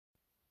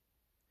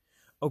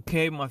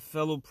Okay, my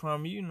fellow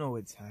primer, you know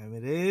what time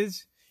it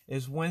is.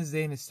 It's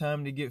Wednesday and it's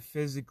time to get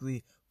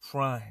physically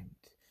primed.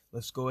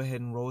 Let's go ahead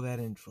and roll that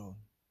intro.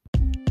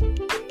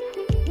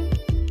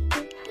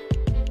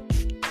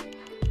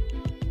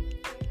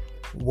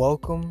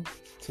 Welcome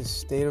to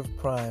State of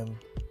Prime,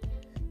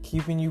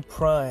 keeping you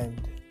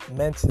primed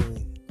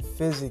mentally,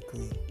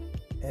 physically,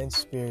 and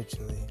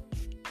spiritually.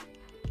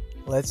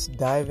 Let's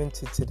dive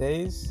into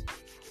today's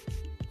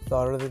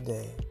thought of the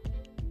day.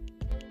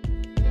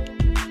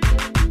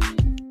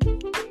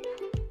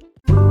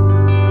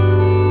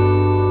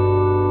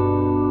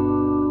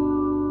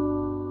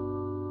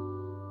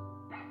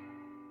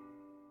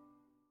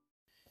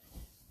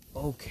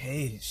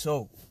 Okay,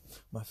 so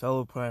my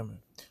fellow primer,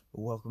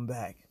 welcome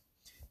back.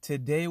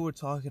 Today we're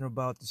talking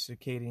about the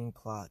circadian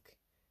clock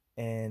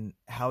and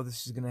how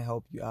this is going to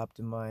help you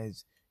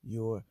optimize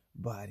your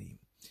body.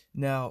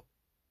 Now,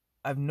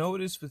 I've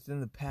noticed within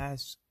the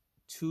past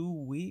 2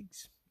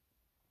 weeks,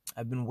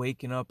 I've been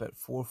waking up at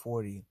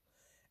 4:40,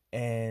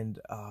 and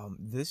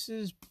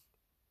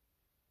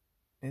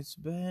it's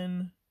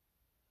been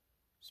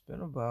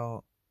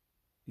about,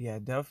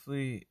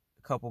 definitely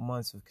a couple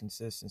months of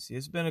consistency.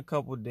 It's been a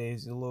couple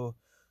days,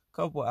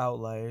 couple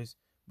outliers,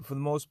 but for the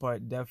most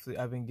part, definitely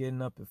I've been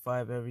getting up at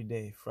 5 every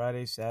day,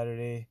 Friday,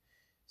 Saturday,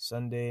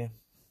 Sunday,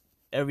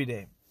 every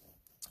day.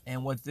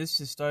 And what this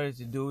has started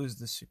to do is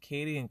the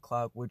circadian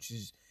clock,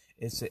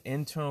 it's an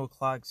internal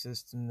clock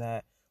system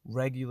that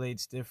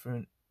regulates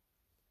different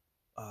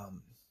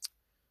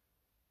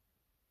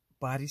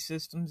body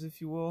systems,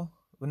 if you will.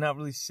 Well, not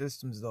really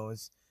systems though. I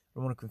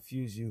don't want to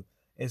confuse you.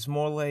 It's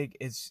more like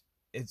it's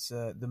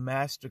the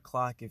master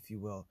clock, if you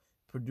will.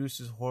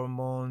 Produces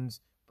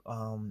hormones,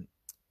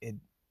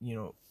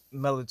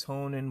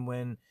 melatonin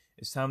when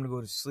it's time to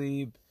go to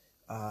sleep,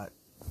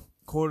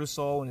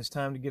 cortisol when it's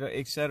time to get up,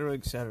 etc.,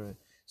 etc.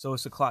 So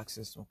it's a clock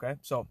system, okay?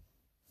 So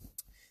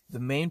the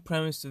main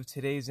premise of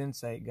today's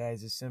insight,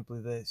 guys, is simply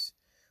this.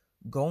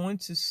 Going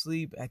to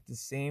sleep at the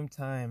same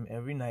time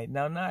every night.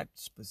 Now, not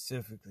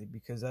specifically,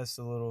 because that's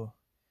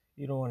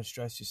you don't want to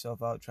stress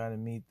yourself out trying to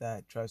meet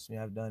that. Trust me,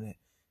 I've done it.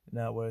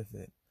 Not worth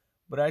it.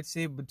 But I'd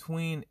say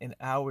between an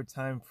hour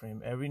time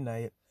frame every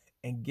night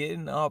and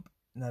getting up,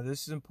 now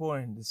this is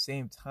important, the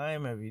same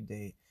time every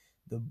day,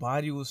 the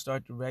body will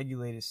start to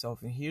regulate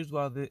itself. And here's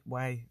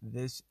why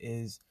this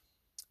is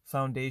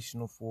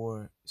foundational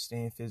for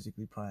staying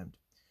physically primed.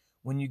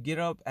 When you get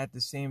up at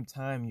the same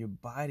time, your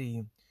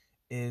body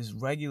is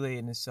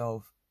regulating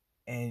itself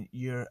and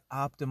you're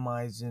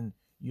optimizing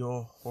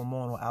your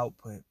hormonal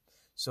output.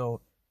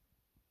 So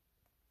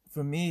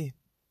for me,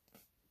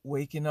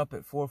 waking up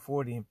at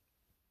 4:40,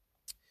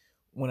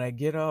 when I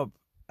get up,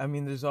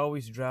 there's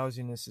always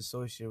drowsiness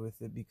associated with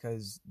it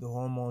because the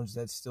hormones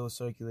that's still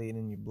circulating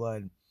in your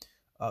blood.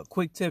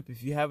 Quick tip,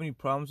 if you have any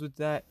problems with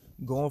that,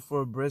 going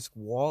for a brisk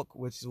walk,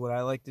 which is what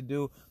I like to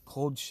do,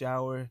 cold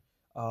shower,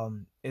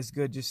 it's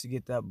good just to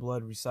get that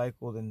blood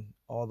recycled and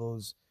all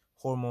those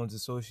hormones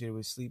associated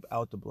with sleep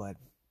out the blood.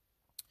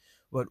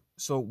 But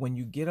so when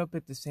you get up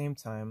at the same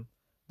time,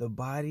 the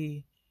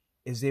body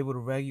is able to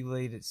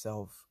regulate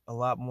itself a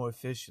lot more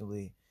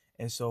efficiently.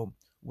 And so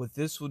what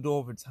this will do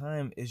over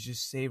time is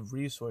just save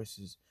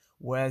resources.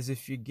 Whereas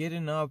if you're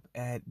getting up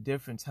at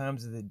different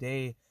times of the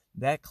day,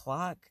 that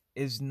clock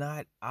is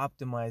not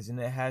optimized and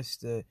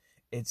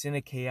it's in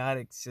a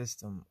chaotic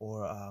system,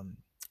 or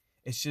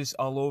it's just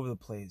all over the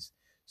place.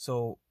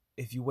 So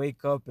if you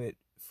wake up at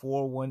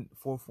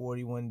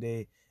 4:40 one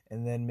day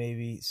and then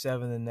maybe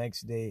 7 the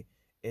next day,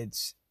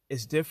 it's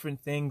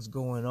different things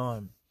going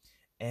on.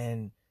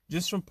 And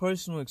just from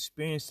personal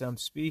experience that I'm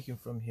speaking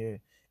from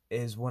here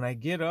is when I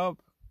get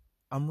up,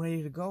 I'm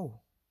ready to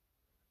go.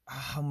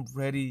 I'm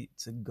ready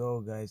to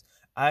go, guys.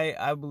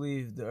 I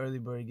believe the early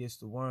bird gets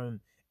the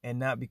worm, and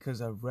not because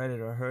I've read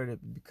it or heard it,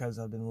 but because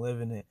I've been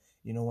living it.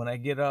 When I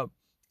get up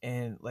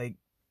and like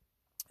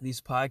these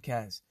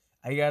podcasts,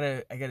 I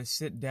gotta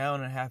sit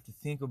down and I have to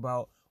think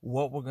about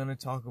what we're gonna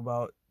talk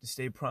about to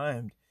stay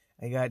primed.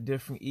 I got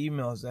different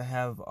emails. I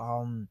have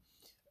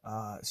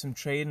some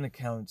trading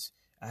accounts.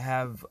 I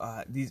have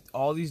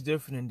all these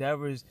different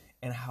endeavors,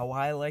 and how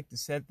I like to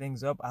set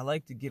things up. I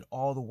like to get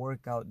all the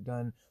workout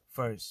done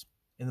first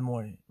in the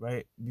morning,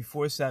 right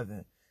before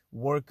 7.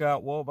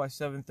 Workout by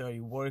 7:30.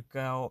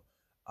 Workout,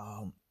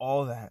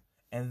 all that,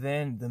 and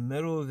then the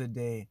middle of the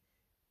day,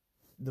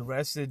 the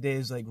rest of the day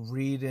is like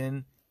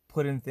reading,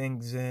 putting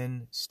things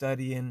in,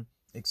 studying,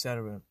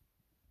 etc.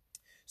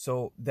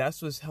 So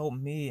that's what's helped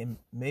me, and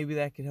maybe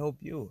that could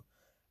help you.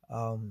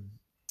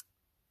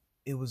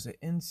 It was an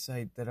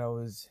insight that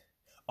that's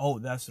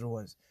what it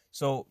was.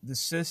 So the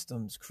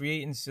systems,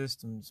 creating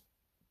systems.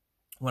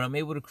 When I'm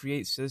able to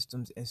create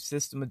systems and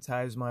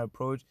systematize my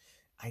approach,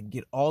 I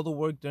get all the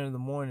work done in the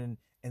morning,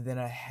 and then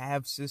I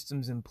have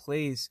systems in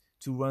place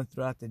to run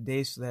throughout the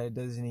day so that it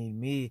doesn't need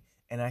me,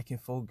 and I can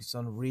focus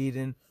on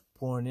reading,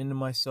 pouring into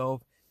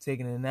myself,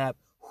 taking a nap.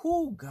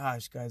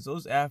 Gosh, guys,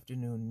 those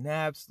afternoon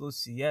naps, those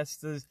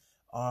siestas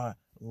are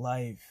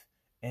life.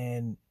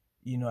 And,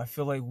 I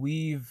feel like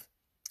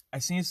I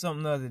seen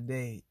something the other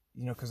day,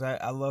 because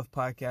I love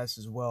podcasts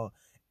as well.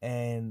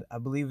 and I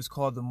believe it's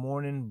called The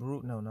Morning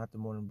Brew. No, not The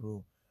Morning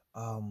Brew.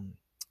 Um,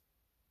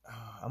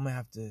 I'm gonna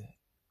have to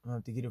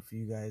get it for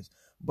you guys.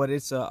 But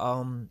it's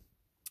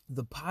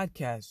the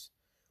podcast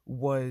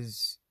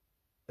was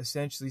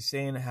essentially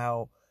saying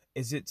how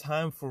is it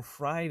time for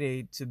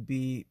Friday to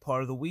be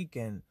part of the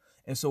weekend?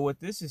 And so what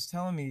this is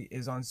telling me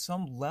is on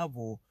some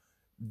level,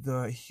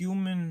 the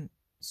human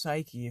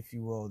psyche, if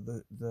you will,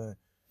 the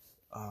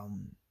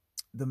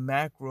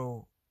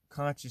macro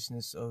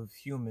consciousness of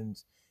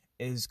humans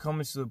is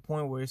coming to the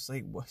point where it's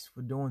like, what,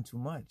 we're doing too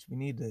much. We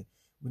need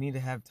to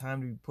have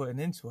time to be putting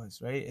into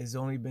us, right? It's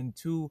only been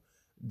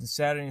the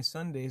Saturday and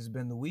Sunday has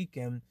been the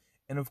weekend.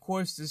 And of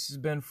course, this has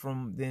been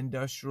from the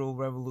Industrial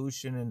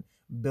Revolution and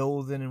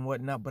building and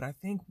whatnot. But I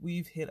think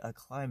we've hit a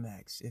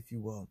climax, if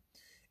you will,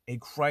 a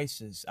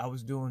crisis. I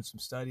was doing some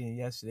studying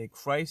yesterday.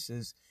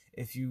 Crisis,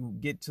 if you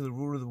get to the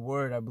root of the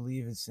word, I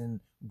believe it's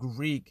in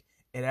Greek,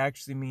 it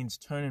actually means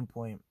turning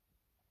point.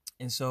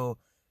 And so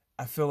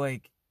I feel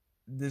like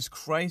this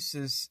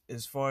crisis,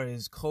 as far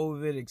as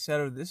COVID,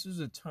 etc., this is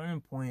a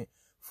turning point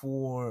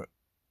for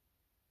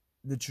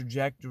the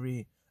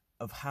trajectory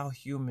of how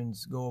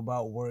humans go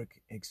about work,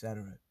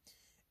 etc.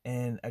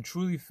 And I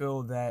truly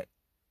feel that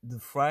the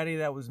Friday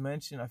that was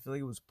mentioned, I feel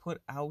like it was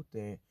put out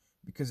there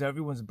because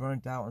everyone's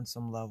burnt out on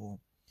some level.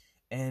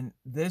 And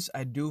this,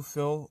 I do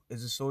feel,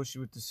 is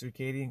associated with the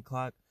circadian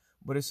clock,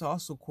 but it's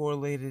also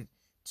correlated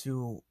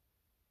to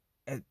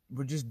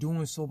we're just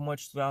doing so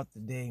much throughout the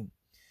day.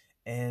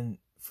 And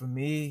for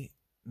me,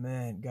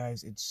 man,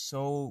 guys, it's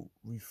so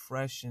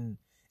refreshing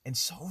and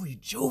so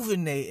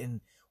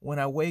rejuvenating when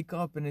I wake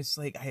up and it's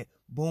like I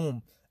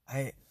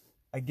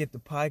get the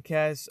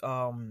podcast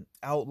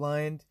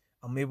outlined.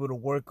 I'm able to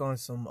work on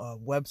some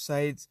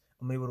websites.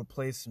 I'm able to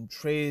play some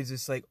trades.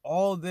 It's like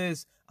all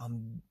this,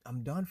 I'm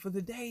done for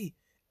the day,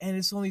 and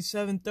it's only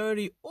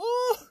 7:30.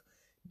 Oh,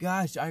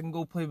 gosh, I can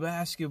go play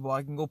basketball.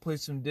 I can go play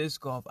some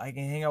disc golf. I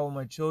can hang out with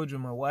my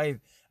children, my wife.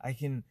 I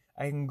can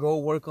go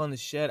work on the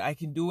shed. I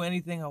can do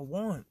anything I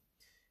want.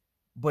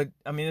 But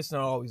I mean, it's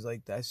not always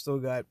like that. I still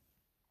got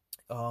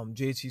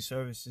JT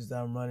services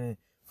that I'm running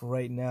for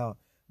right now.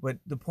 But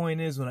the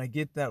point is, when I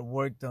get that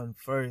work done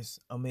first,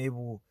 I'm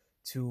able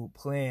to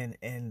plan.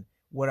 And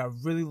what I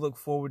really look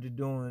forward to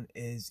doing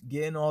is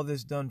getting all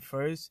this done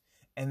first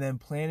and then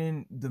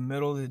planning the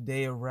middle of the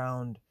day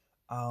around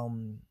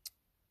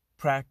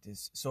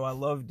practice. So I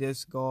love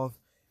disc golf.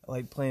 I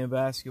like playing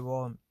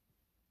basketball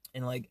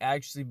and like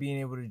actually being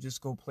able to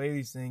just go play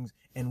these things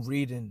and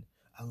reading.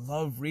 I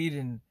love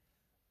reading,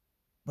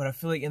 but I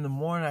feel like in the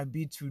morning I'd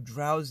be too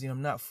drowsy.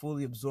 I'm not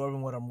fully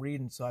absorbing what I'm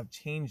reading, so I've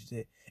changed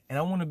it. And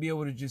I want to be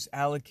able to just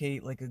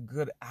allocate like a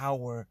good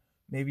hour,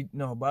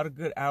 about a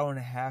good hour and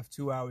a half,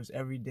 2 hours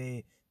every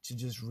day to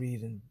just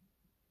reading.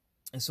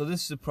 And so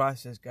this is a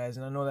process, guys.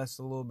 And I know that's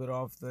a little bit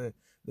off the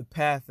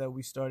path that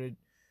we started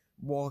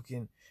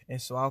walking.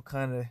 And so I'll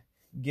kind of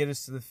get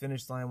us to the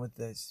finish line with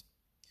this.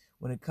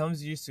 When it comes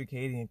to your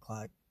circadian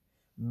clock,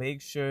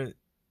 make sure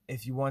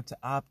if you want to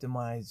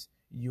optimize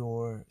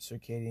your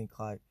circadian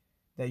clock,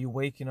 that you're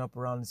waking up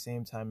around the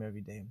same time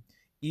every day.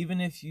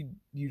 Even if you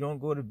don't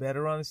go to bed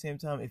around the same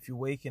time, if you're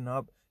waking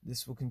up,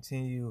 this will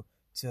continue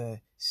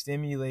to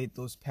stimulate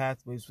those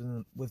pathways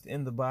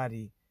within the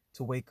body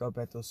to wake up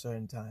at those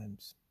certain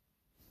times.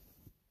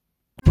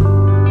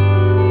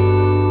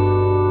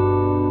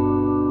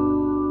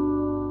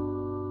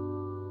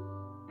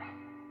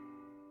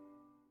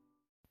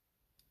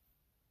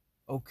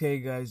 Okay,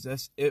 guys,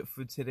 that's it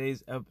for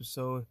today's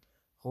episode.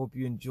 Hope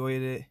you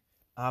enjoyed it.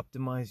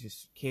 Optimize your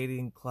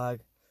circadian clock.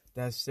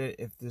 That's it.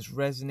 If this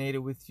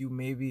resonated with you,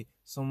 maybe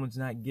someone's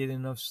not getting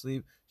enough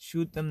sleep,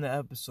 shoot them the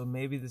episode.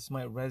 Maybe this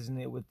might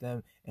resonate with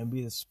them and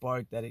be the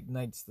spark that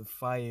ignites the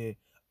fire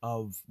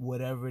of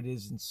whatever it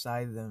is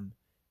inside them.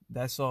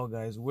 That's all,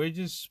 guys. We're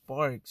just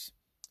sparks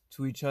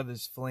to each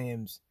other's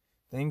flames.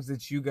 Things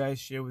that you guys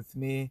share with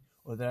me,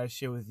 or that I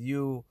share with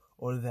you,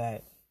 or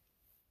that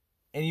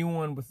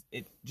anyone with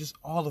it, just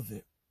all of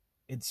it.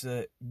 It's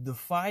the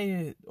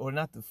fire, or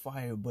not the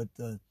fire, but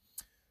the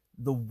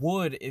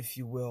wood, if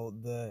you will,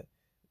 the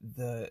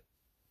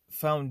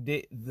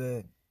foundation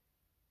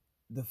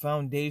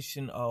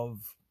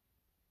of,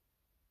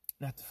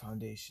 not the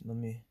foundation. Let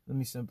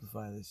me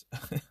simplify this.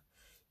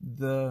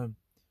 The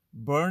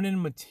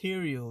burning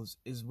materials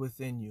is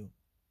within you.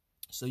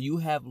 So you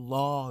have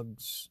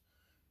logs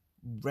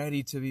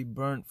ready to be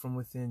burnt from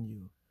within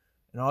you.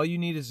 And all you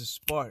need is a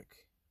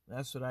spark.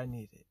 That's what I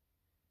needed.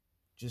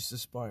 Just a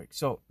spark.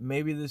 So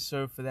maybe this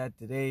served for that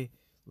today.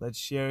 Let's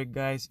share it,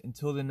 guys.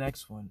 Until the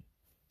next one,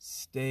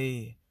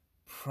 stay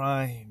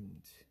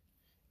primed.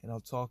 And I'll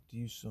talk to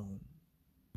you soon.